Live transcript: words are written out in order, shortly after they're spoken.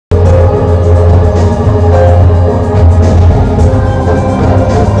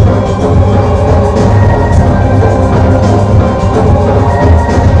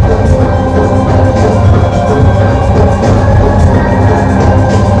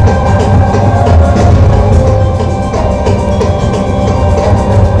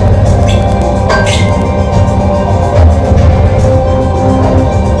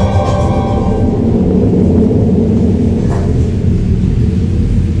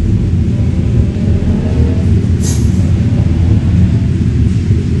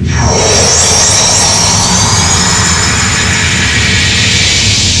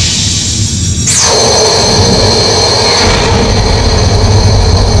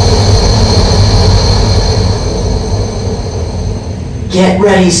Get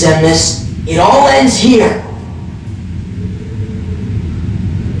ready, Xemnas. It all ends here.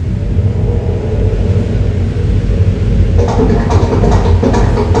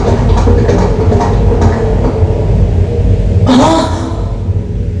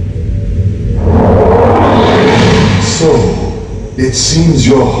 So, it seems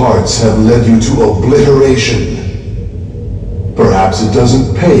your hearts have led you to obliteration. Perhaps it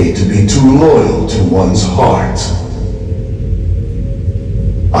doesn't pay to be too loyal to one's heart.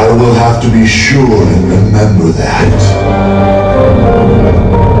 I will have to be sure and remember that.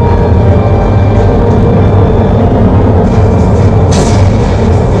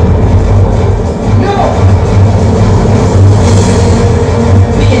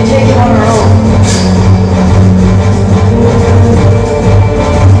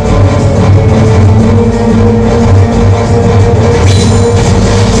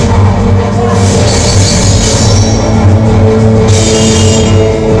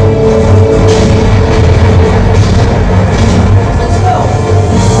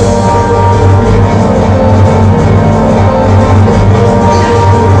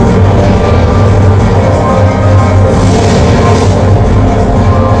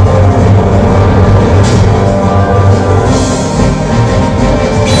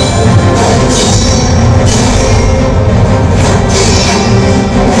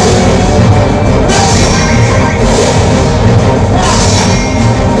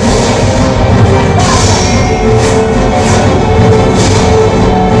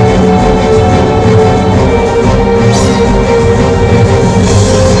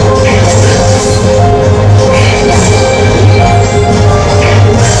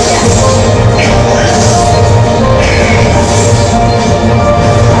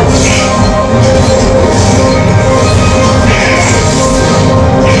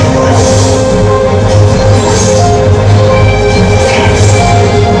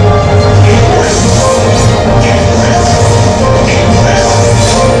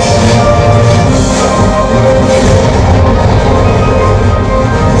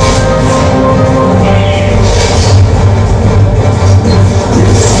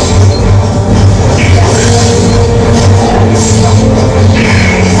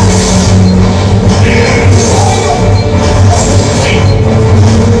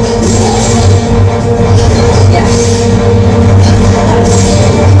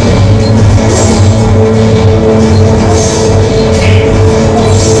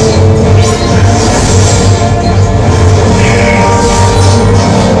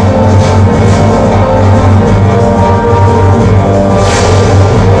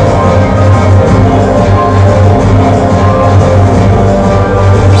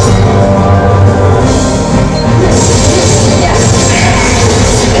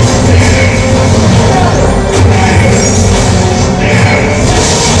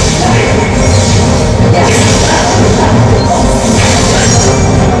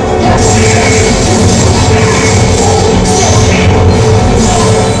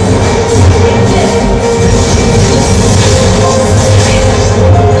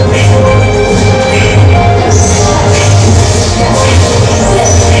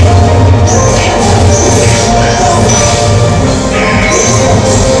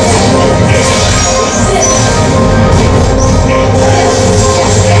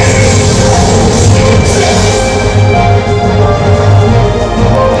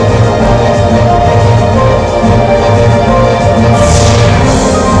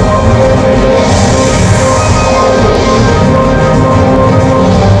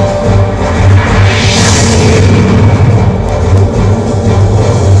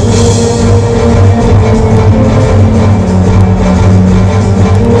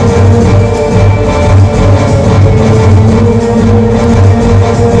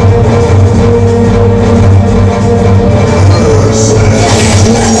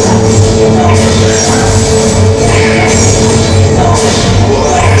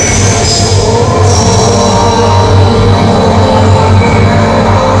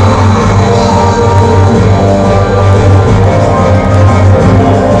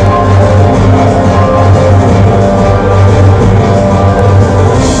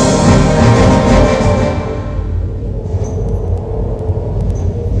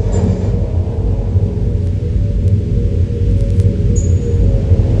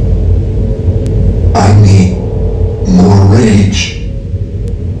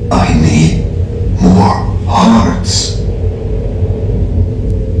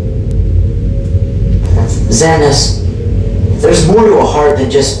 Xemnas, there's more to a heart than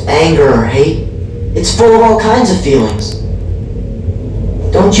just anger or hate. It's full of all kinds of feelings.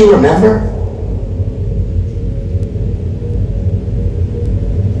 Don't you remember?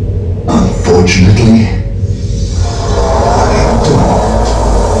 Unfortunately, I don't.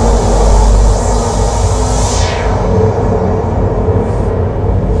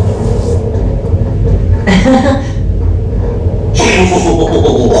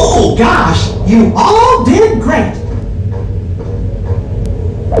 Oh gosh, you all did great.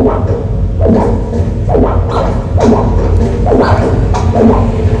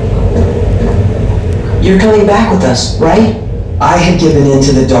 You're coming back with us, right? I had given in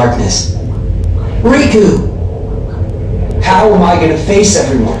to the darkness. Riku! How am I gonna face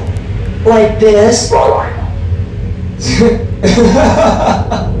everyone? Like this? Hurry!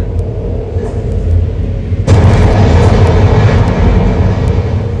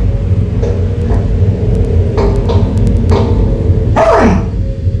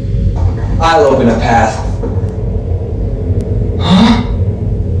 I'll open a path. Huh?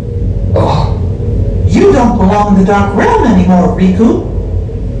 Oh. You don't belong in the Dark Realm anymore, Riku.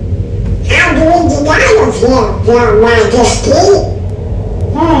 I'm going to die of you, Your Majesty.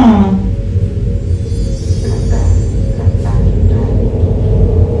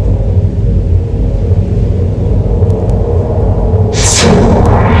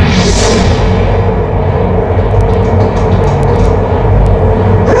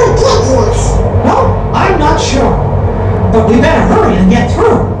 Ridiculous. Well, I'm not sure. But we better hurry and get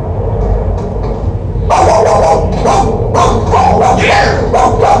through.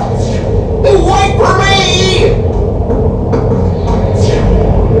 Wait for me!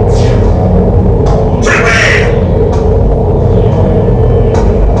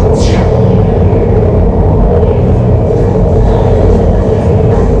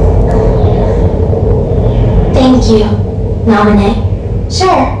 Thank you, Naminé.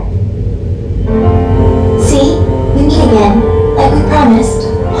 Sure. See? We meet again, like we promised.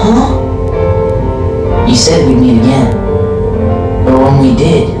 Huh? You said we'd meet again. But when we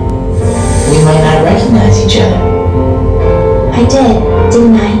did, we might not recognize each other. I did,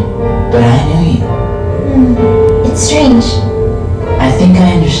 didn't I? But I knew you. It's strange. I think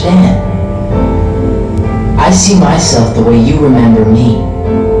I understand. I see myself the way you remember me.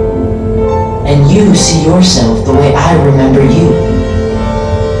 And you see yourself the way I remember you.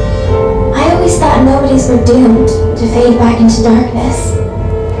 I always thought nobodies were doomed to fade back into darkness.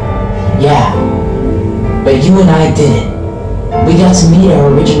 Yeah. But you and I did it. We got to meet our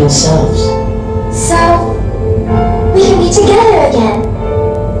original selves. So, we can be together again.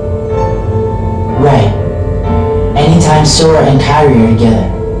 Right. Anytime Sora and Kairi are together.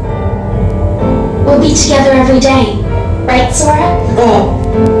 We'll be together every day. Right, Sora? Oh,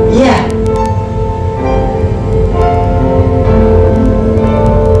 yeah.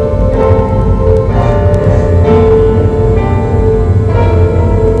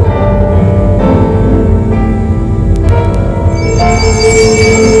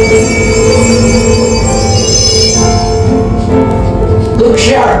 Look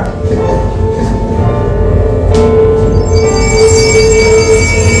sharp.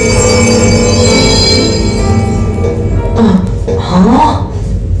 Huh?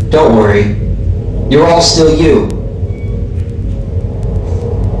 Don't worry. You're all still you.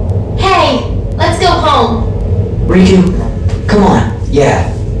 Hey, let's go home. Riku, come on.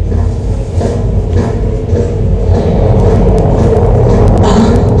 Yeah,